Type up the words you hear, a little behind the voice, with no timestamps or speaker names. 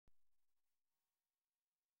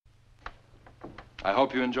I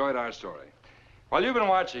hope you enjoyed our story. While you've been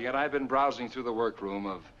watching it, I've been browsing through the workroom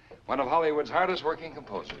of one of Hollywood's hardest working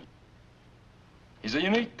composers. He's a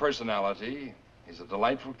unique personality. He's a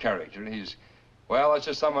delightful character. Well, let's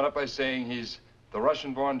just sum it up by saying he's the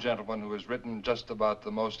Russian-born gentleman who has written just about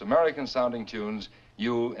the most American-sounding tunes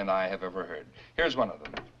you and I have ever heard. Here's one of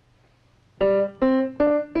them.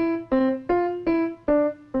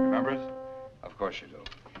 Remember it? Of course you do.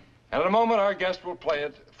 And in a moment, our guest will play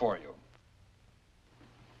it for you.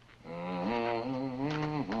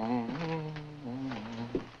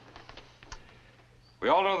 We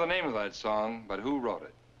all know the name of that song, but who wrote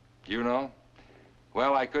it? Do you know?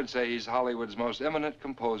 Well, I could say he's Hollywood's most eminent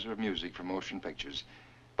composer of music for motion pictures.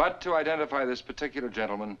 But to identify this particular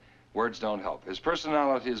gentleman, words don't help. His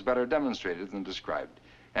personality is better demonstrated than described.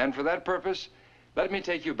 And for that purpose, let me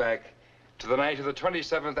take you back to the night of the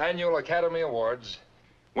 27th Annual Academy Awards,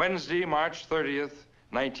 Wednesday, March 30th,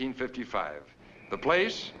 1955. The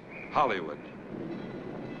place, Hollywood.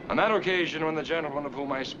 On that occasion, when the gentleman of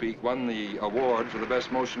whom I speak won the award for the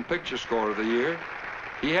best motion picture score of the year,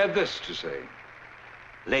 he had this to say.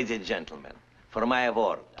 Ladies and gentlemen, for my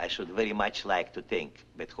award, I should very much like to thank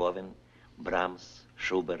Beethoven, Brahms,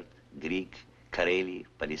 Schubert, Grieg, Corelli,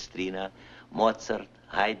 Palestrina, Mozart,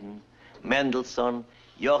 Haydn, Mendelssohn,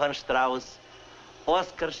 Johann Strauss,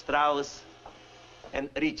 Oscar Strauss, and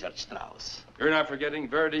Richard Strauss. You're not forgetting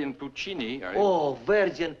Verdi and Puccini, are you? Oh,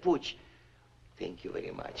 Verdi and Pucci. Thank you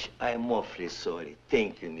very much. I'm awfully sorry.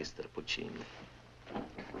 Thank you, Mr. Puccini.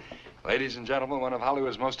 Ladies and gentlemen, one of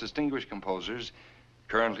Hollywood's most distinguished composers,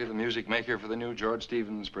 currently the music maker for the new George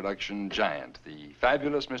Stevens production, Giant, the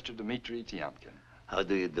fabulous Mr. Dimitri Tiomkin. How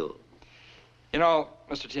do you do? You know,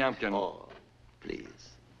 Mr. Tiomkin... Oh,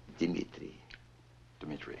 please, Dimitri.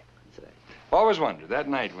 Dimitri. That's right. I always wondered, that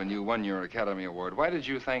night when you won your Academy Award, why did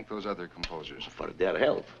you thank those other composers? For their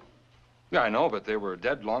help. Yeah, I know, but they were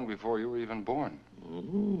dead long before you were even born.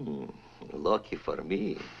 Lucky for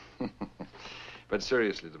me. But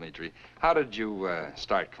seriously, Dimitri, how did you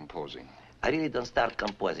start composing? I really don't start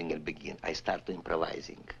composing and begin. I start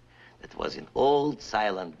improvising. That was in old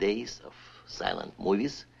silent days of silent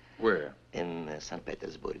movies. Where? In St.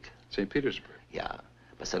 Petersburg. St. Petersburg? Yeah,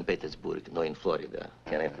 but St. Petersburg, no, in Florida.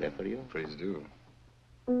 Can I play for you? Please do.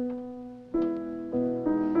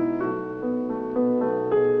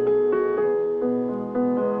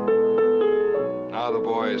 Now the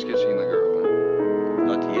boy is kissing the girl.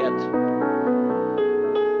 Not yet.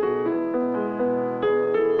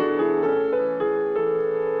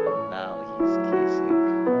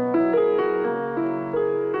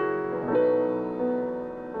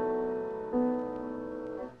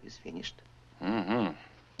 Finished.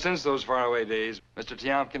 Since those faraway days, Mr.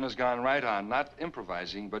 Tiomkin has gone right on, not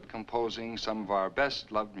improvising, but composing some of our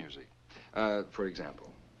best-loved music. For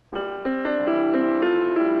example, the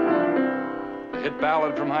hit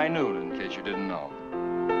ballad from High Noon, in case you didn't know.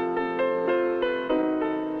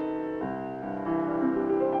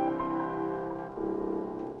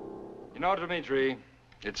 You know, Dimitri,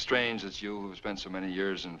 it's strange that you, who've spent so many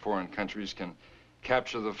years in foreign countries, can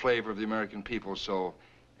capture the flavor of the American people so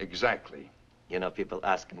exactly. You know, people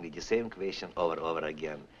ask me the same question over and over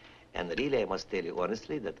again. And really, I must tell you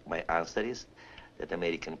honestly that my answer is that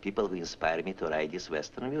American people will inspire me to write this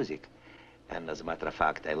Western music. And as a matter of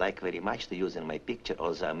fact, I like very much to use in my picture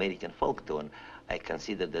also American folk tune. I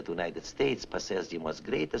consider that the United States possesses the most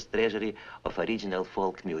greatest treasury of original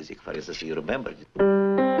folk music. For instance, you remember it.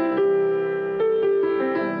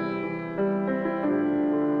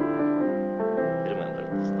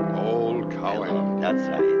 That's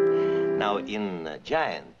right. Now, in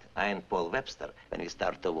Giant, I and Paul Webster, when we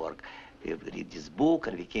start to work, we read this book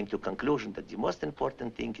and we came to the conclusion that the most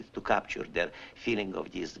important thing is to capture their feeling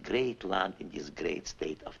of this great land in this great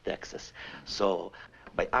state of Texas. So,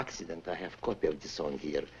 by accident, I have a copy of the song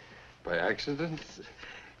here. By accident?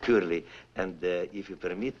 Purely. And if you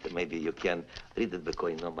permit, maybe you can read it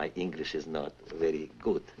because, you know, my English is not very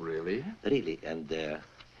good. Really? Really. And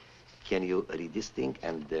can you read this thing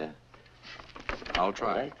and... I'll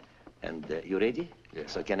try. Right. And you ready?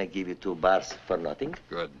 Yes. So can I give you 2 bars for nothing?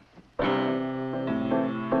 Good.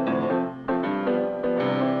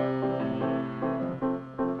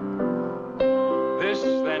 This,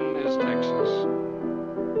 then, is Texas.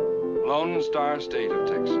 Lone Star State of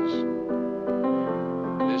Texas.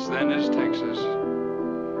 This, then, is Texas.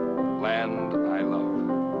 Land I love.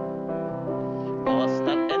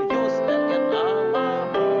 Boston and Houston and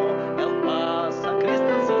Alamo, El Paso,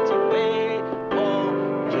 Crystal City Way. Oh,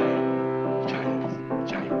 Giant, Giant,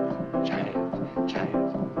 Giant, Giant, Giant,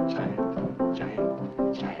 Giant, Giant,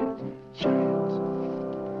 Giant, Giant.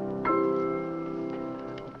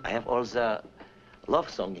 I have also love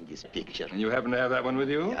song in this picture. And you happen to have that one with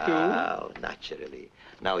you, yeah, naturally.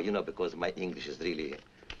 Now, you know, because my English is really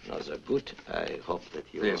not so good, I hope that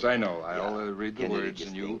you... Yes, I know. I'll read the words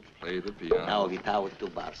and you play the piano. Now, without 2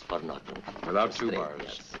 bars, for nothing. Without Just 2 straight, bars.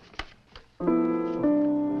 Yes.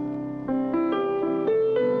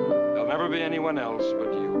 There'll never be anyone else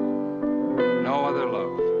but you. No other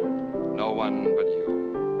love. No one but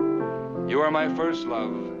you. You are my first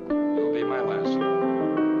love. You'll be my last love.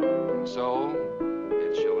 And so,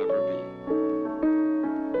 it shall ever be.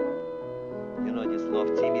 You know, this love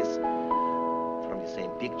theme is from the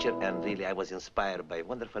same picture, and really I was inspired by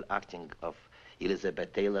wonderful acting of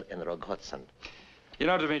Elizabeth Taylor and Rock Hudson. You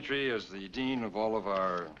know, Dimitri, as the dean of all of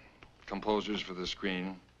our composers for the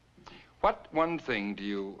screen, what one thing do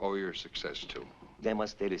you owe your success to? I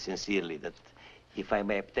must tell you sincerely that if I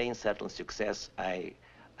may obtain certain success, I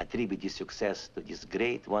attribute this success to this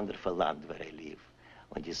great, wonderful land where I live,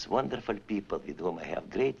 and these wonderful people with whom I have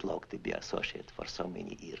great luck to be associated for so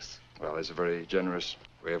many years. Well, that's a very generous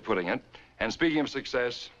way of putting it. And speaking of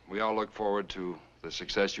success, we all look forward to the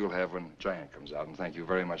success you'll have when Giant comes out. And thank you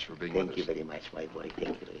very much for being with us. Thank you very much, my boy.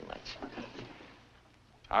 Thank you very much.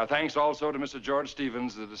 Our thanks also to Mr. George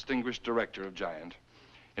Stevens, the distinguished director of Giant.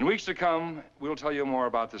 In weeks to come, we'll tell you more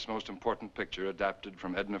about this most important picture adapted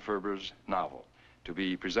from Edna Ferber's novel, to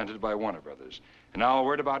be presented by Warner Brothers. And now a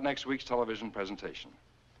word about next week's television presentation.